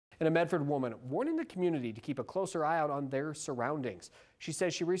And a Medford woman warning the community to keep a closer eye out on their surroundings. She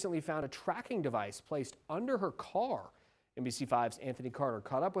says she recently found a tracking device placed under her car. NBC5's Anthony Carter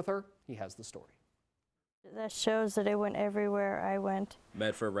caught up with her. He has the story. That shows that it went everywhere I went.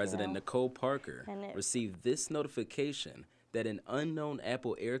 Medford resident Nicole Parker received this notification that an unknown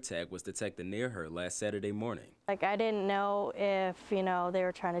Apple AirTag was detected near her last Saturday morning. Like, I didn't know if, they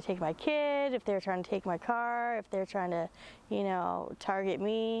were trying to take my kid, if they were trying to take my car, if they're trying to, target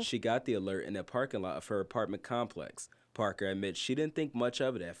me. She got the alert in the parking lot of her apartment complex. Parker admits she didn't think much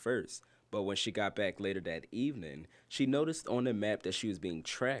of it at first, but when she got back later that evening, she noticed on the map that she was being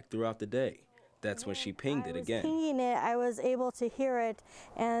tracked throughout the day. That's when she pinged it again. Pinging it, I was able to hear it,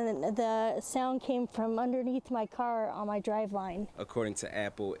 and the sound came from underneath my car on my drive line. According to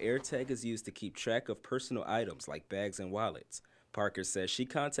Apple, AirTag is used to keep track of personal items like bags and wallets. Parker says she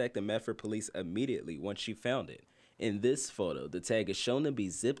contacted Medford police immediately once she found it. In this photo, the tag is shown to be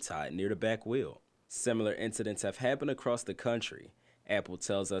zip-tied near the back wheel. Similar incidents have happened across the country. Apple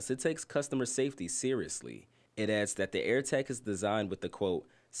tells us it takes customer safety seriously. It adds that the AirTag is designed with the, quote,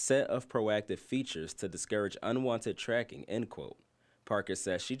 set of proactive features to discourage unwanted tracking, end quote. Parker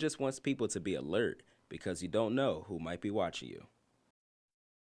says she just wants people to be alert because you don't know who might be watching you.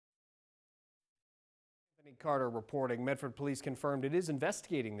 Anthony Carter reporting. Medford police confirmed it is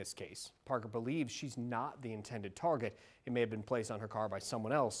investigating this case. Parker believes she's not the intended target. It may have been placed on her car by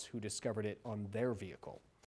someone else who discovered it on their vehicle.